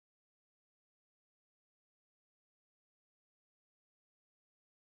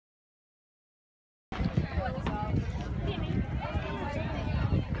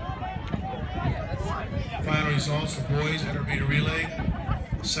results, the boys intermediate relay.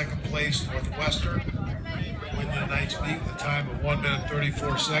 Second place, Northwestern. Win the night's meet with a time of 1 minute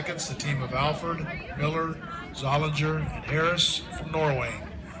 34 seconds. The team of Alford, Miller, Zollinger, and Harris from Norwayne.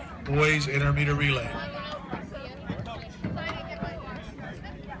 Boys intermediate relay.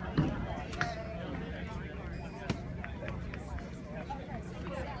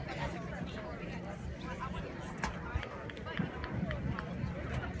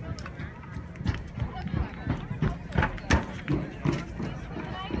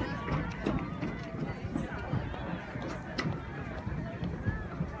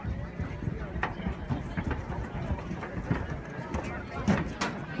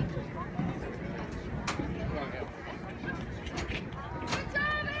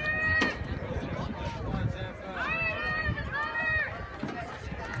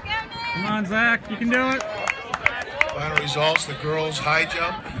 Come on, Zach, you can do it. Final results, the girls high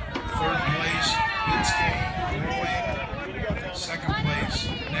jump, third place, Norwayne. Second place,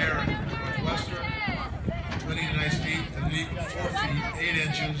 Naren, Northwestern. Winning tonight's meet, the lead 4 feet, 8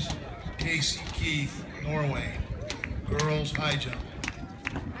 inches, Casey Keith, Norwayne. Girls high jump.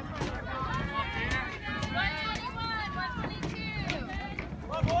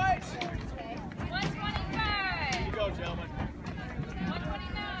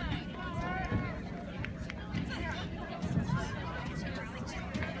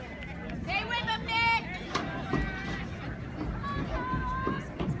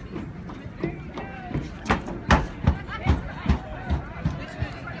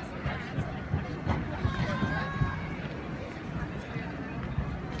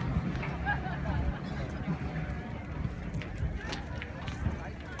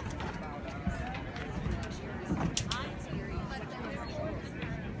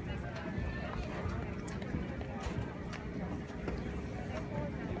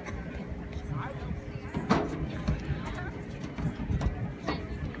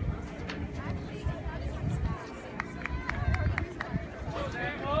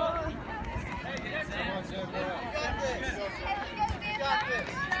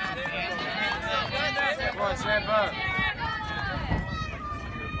 Step up.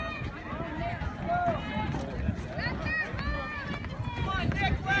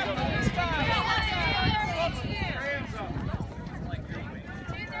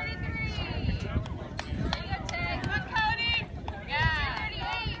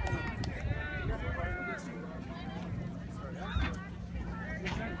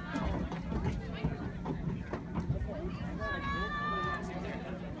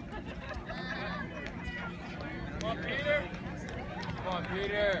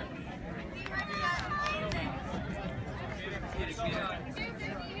 Peter.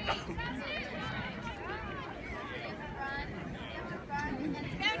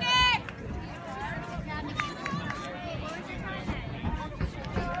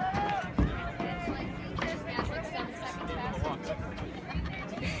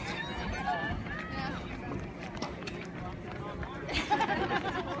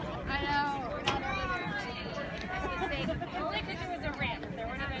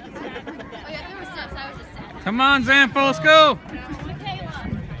 Come on, Zampo, let's go.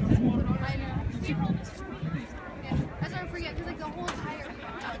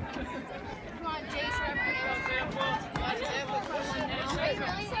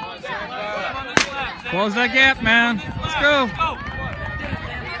 Close that gap, man. Let's go.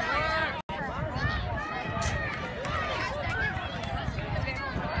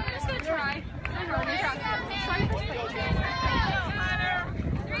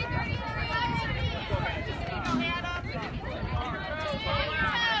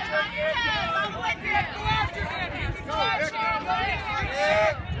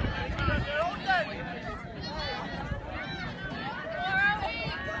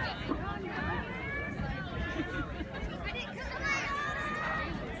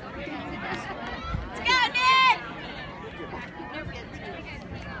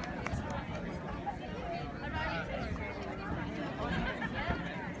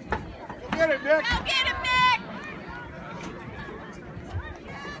 Get it, Nick. Go get him, Nick.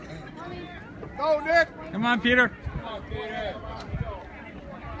 Go, Nick. Come on, Peter. Come on, Peter.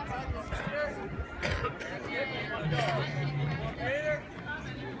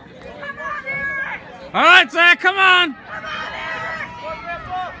 All right, Zach, come on.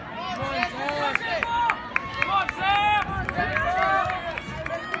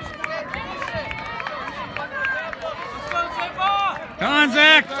 Come on,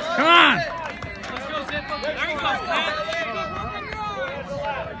 Zach. Come on. Let's go, Zippo. There he goes, man.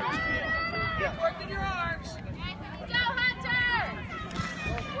 Working your arms. Go, Hunter.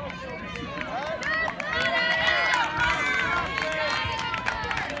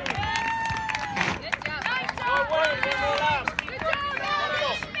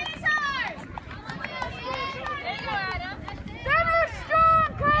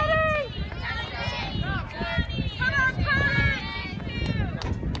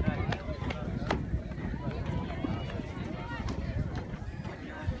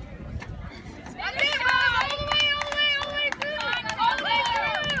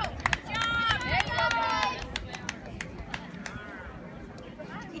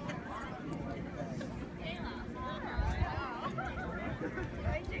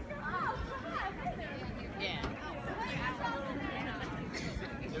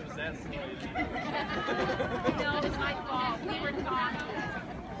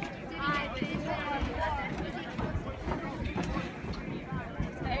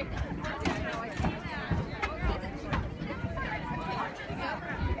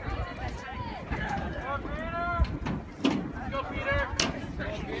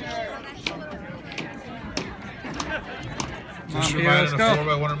 Just a reminder, let's in go.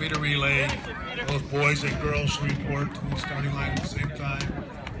 a 4x100 meter relay, both boys and girls should report to the starting line at the same time.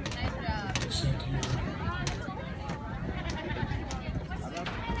 Sent to your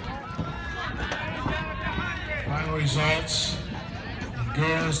final results. The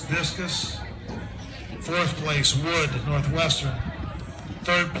girls discus. 4th place, Wood, Northwestern.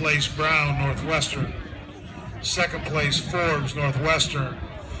 3rd place, Brown, Northwestern. 2nd place, Forbes, Northwestern.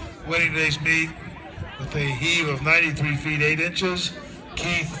 Winning today's meet with a heave of 93 feet 8 inches,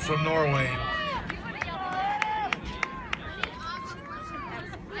 Keith from Norwayne.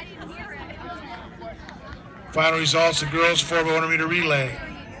 Final results, the girls 4x100 meter relay.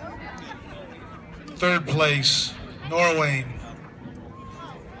 3rd place, Norwayne.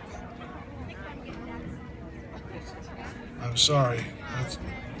 I'm sorry,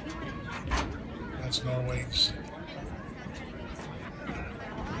 that's Norwayne's.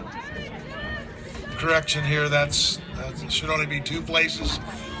 Correction here, that should only be 2 places.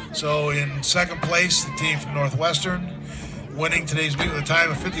 So in 2nd place, the team from Northwestern, winning today's meet with a time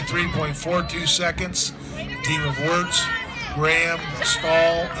of 53.42 seconds. The team of Wirtz, Graham,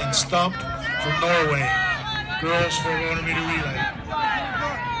 Stahl, and Stump from Norway. Girls 400 meter relay.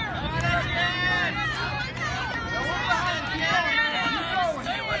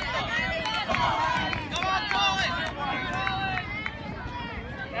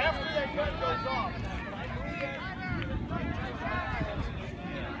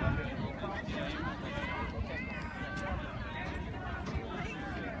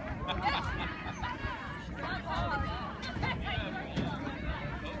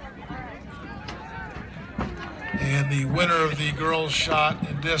 And the winner of the girls' shot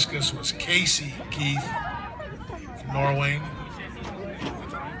and discus was Casey Keith from Norwayne.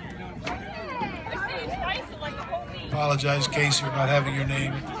 Apologize, Casey, for not having your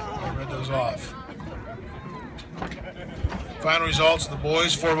name. I read those off. Final results of the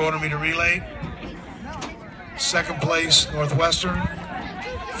boys 4x100 meter relay. 2nd place, Northwestern.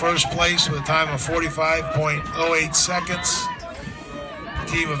 1st place with a time of 45.08 seconds.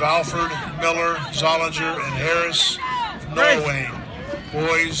 Team of Alford, Miller, Zollinger, and Harris from Norwayne.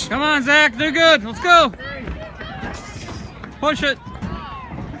 Boys. Come on, Zach. Do good. Let's go. Push it.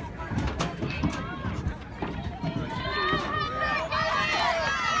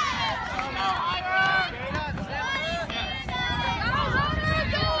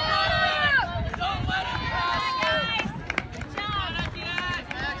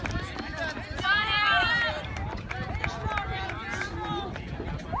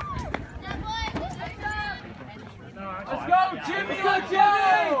 Jimmy, go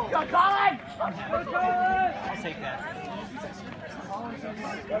Jimmy! Go Colin! I'll take that.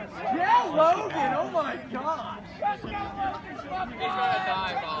 Yeah, Logan, oh my gosh! He's gonna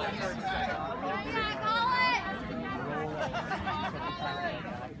die, Colin.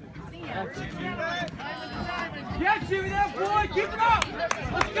 Yeah, Jimmy, that boy, keep it up!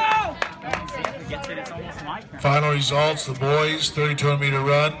 Let's go! See if he gets it, it's almost my turn. Final results, the boys 3200 meter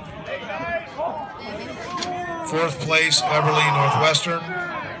run. 4th place, Everly, Northwestern.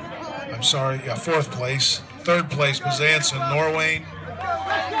 I'm sorry, yeah, 4th place. 3rd place, Mazanson, Norwayne.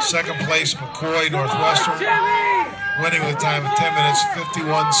 2nd place, McCoy, Northwestern. Winning with a time of 10 minutes,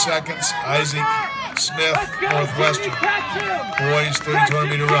 51 seconds, Isaac Smith, Northwestern. Boys, 3200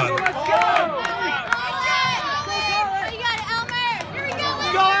 meter run.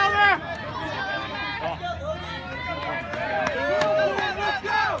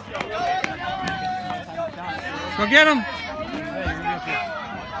 Go get him.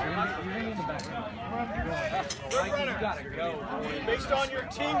 Based on your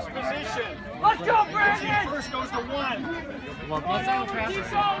team's position. Let's go, Brandon! First goes to 1. Listen up, your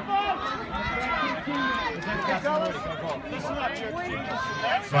team.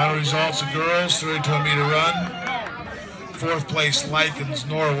 Final results of girls, 3200 meter run. 4th place, Likens,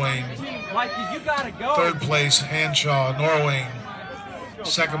 Norwayne. Mikey, you gotta go. 3rd place, Hanshaw, Norwayne.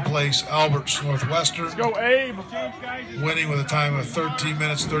 2nd place, Alberts, Northwestern. Go, Abe. Winning with a time of 13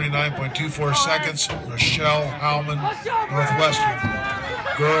 minutes, 39.24 seconds, Rochelle Howman, Northwestern.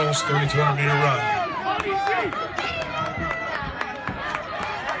 Girls, 3200 meter run.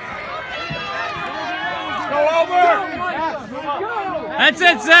 Go over. That's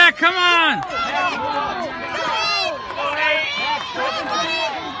it, Zach. Come on.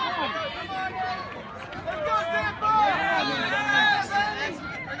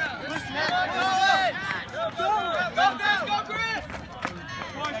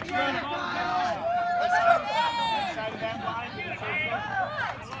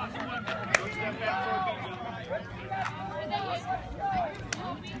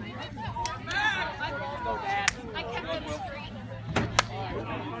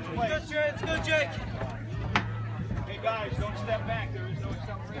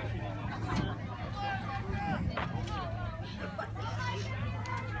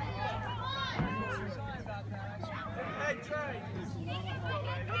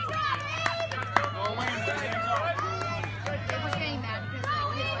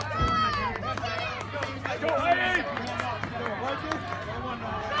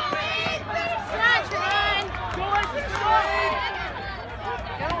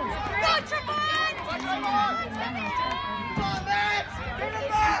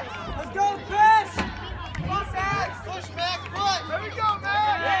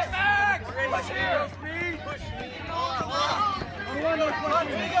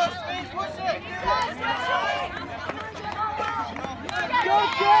 Go,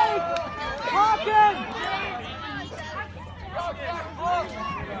 Jake! Hawkins!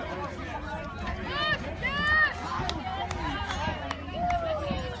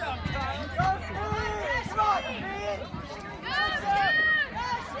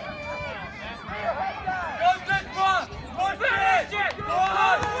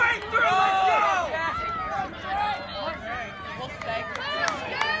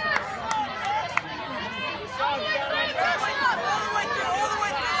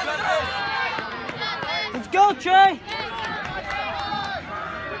 Let's go, Trey!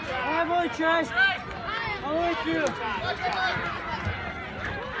 Have one, Trey! I'm with you!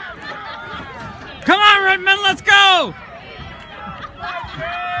 Come on, Rittman, let's go!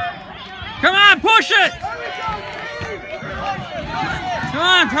 Come on, push it! Come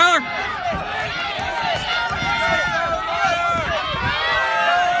on, Tyler!